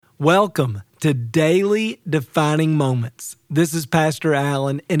Welcome to Daily Defining Moments. This is Pastor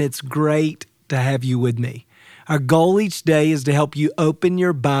Allen, and it's great to have you with me. Our goal each day is to help you open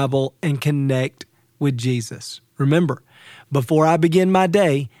your Bible and connect with Jesus. Remember, before I begin my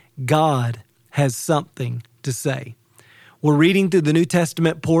day, God has something to say. We're reading through the New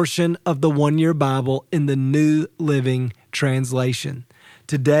Testament portion of the One-Year Bible in the New Living Translation.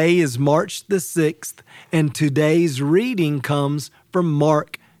 Today is March the 6th, and today's reading comes from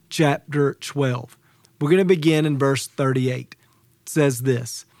Mark chapter 12. We're going to begin in verse 38. It says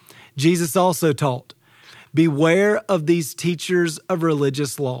this, Jesus also taught, "Beware of these teachers of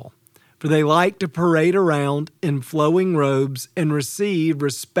religious law, for they like to parade around in flowing robes and receive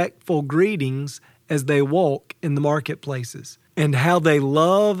respectful greetings as they walk in the marketplaces, and how they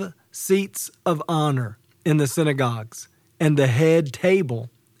love seats of honor in the synagogues and the head table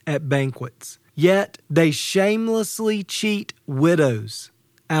at banquets. Yet they shamelessly cheat widows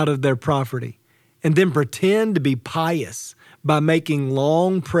out of their property, and then pretend to be pious by making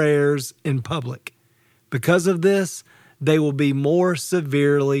long prayers in public. Because of this, they will be more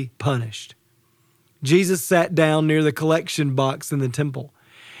severely punished." Jesus sat down near the collection box in the temple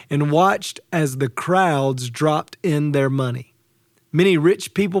and watched as the crowds dropped in their money. Many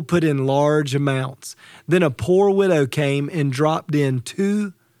rich people put in large amounts. Then a poor widow came and dropped in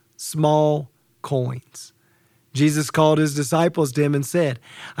 2 small coins. Jesus called his disciples to him and said,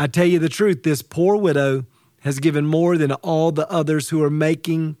 "I tell you the truth, this poor widow has given more than all the others who are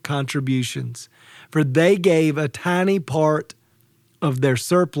making contributions. For they gave a tiny part of their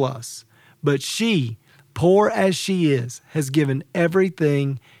surplus, but she, poor as she is, has given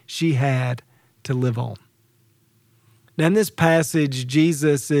everything she had to live on." Now in this passage,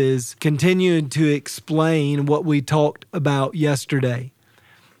 Jesus is continuing to explain what we talked about yesterday,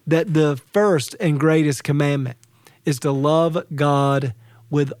 that the first and greatest commandment is to love God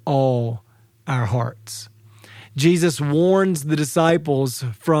with all our hearts. Jesus warns the disciples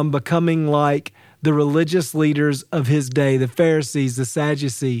from becoming like the religious leaders of his day, the Pharisees, the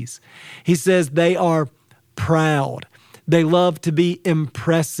Sadducees. He says they are proud. They love to be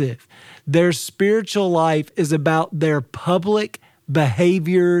impressive. Their spiritual life is about their public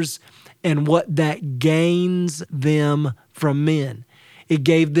behaviors and what that gains them from men. It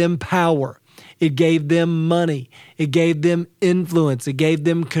gave them power. It gave them money. It gave them influence. It gave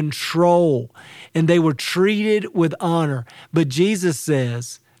them control. And they were treated with honor. But Jesus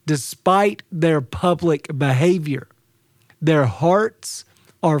says, despite their public behavior, their hearts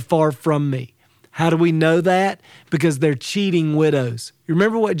are far from me. How do we know that? Because they're cheating widows. You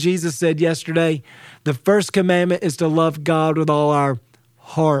remember what Jesus said yesterday? The first commandment is to love God with all our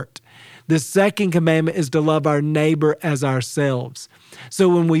heart. The second commandment is to love our neighbor as ourselves. So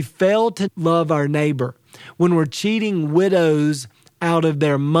when we fail to love our neighbor, when we're cheating widows out of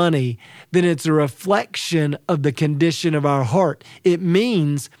their money, then it's a reflection of the condition of our heart. It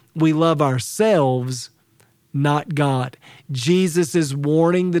means we love ourselves, not God. Jesus is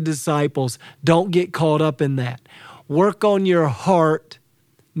warning the disciples, don't get caught up in that. Work on your heart,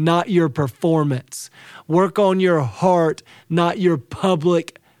 not your performance. Work on your heart, not your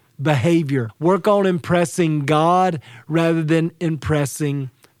public behavior. Work on impressing God rather than impressing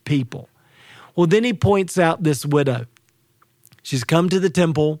people. Well, then he points out this widow. She's come to the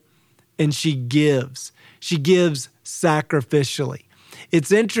temple and she gives. She gives sacrificially.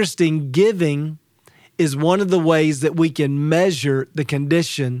 It's interesting, giving is one of the ways that we can measure the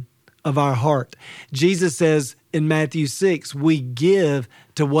condition of our heart. Jesus says in Matthew 6, we give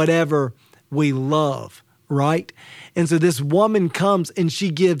to whatever we love, right? And so this woman comes and she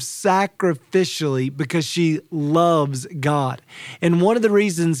gives sacrificially because she loves God. And one of the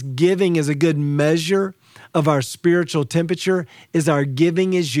reasons giving is a good measure of our spiritual temperature is our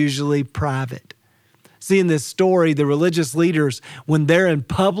giving is usually private. See, in this story, the religious leaders, when they're in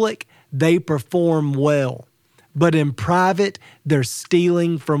public, they perform well. But in private, they're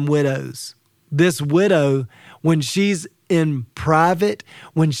stealing from widows. This widow, when she's in private,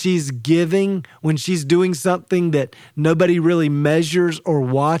 when she's giving, when she's doing something that nobody really measures or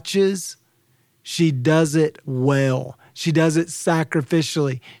watches, she does it well. She does it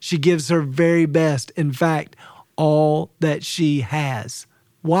sacrificially. She gives her very best. In fact, all that she has.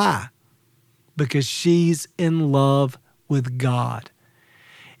 Why? Because she's in love with God.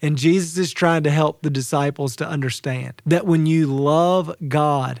 And Jesus is trying to help the disciples to understand that when you love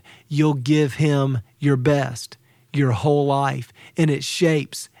God, you'll give him your best, your whole life. And it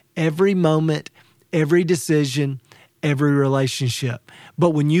shapes every moment, every decision, every relationship.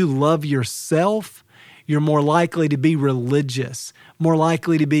 But when you love yourself, You're more likely to be religious, more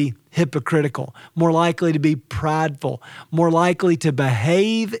likely to be hypocritical, more likely to be prideful, more likely to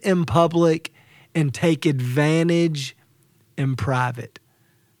behave in public and take advantage in private.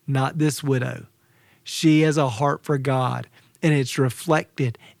 Not this widow. She has a heart for God, and it's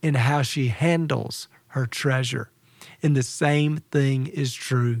reflected in how she handles her treasure. And the same thing is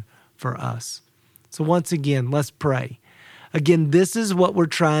true for us. So once again, let's pray. Again, this is what we're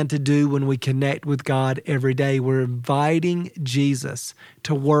trying to do when we connect with God every day. We're inviting Jesus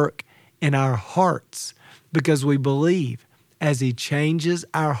to work in our hearts because we believe as He changes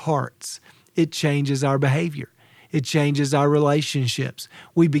our hearts, it changes our behavior. It changes our relationships.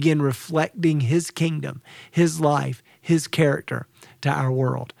 We begin reflecting His kingdom, His life, His character to our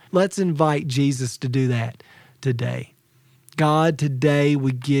world. Let's invite Jesus to do that today. God, today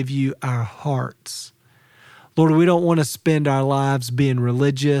we give you our hearts. Lord, we don't want to spend our lives being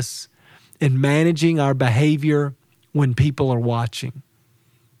religious and managing our behavior when people are watching.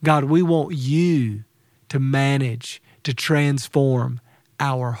 God, we want you to manage, to transform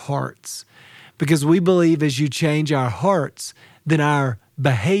our hearts. Because we believe as you change our hearts, then our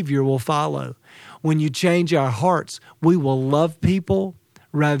behavior will follow. When you change our hearts, we will love people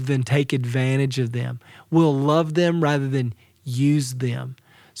rather than take advantage of them. We'll love them rather than use them.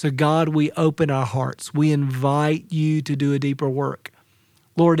 So God, we open our hearts. We invite you to do a deeper work.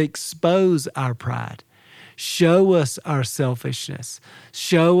 Lord, expose our pride. Show us our selfishness.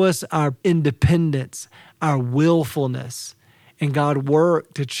 Show us our independence, our willfulness. And God,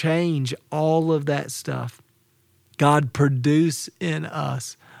 work to change all of that stuff. God, produce in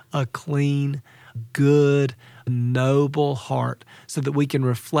us a clean, good, noble heart so that we can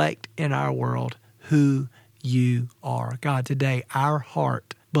reflect in our world who you are. God, today our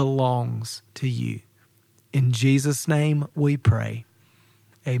heart belongs to you. In Jesus' name we pray.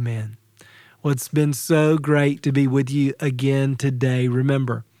 Amen. Well, it's been so great to be with you again today.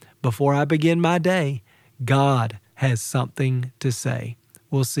 Remember, before I begin my day, God has something to say.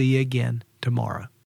 We'll see you again tomorrow.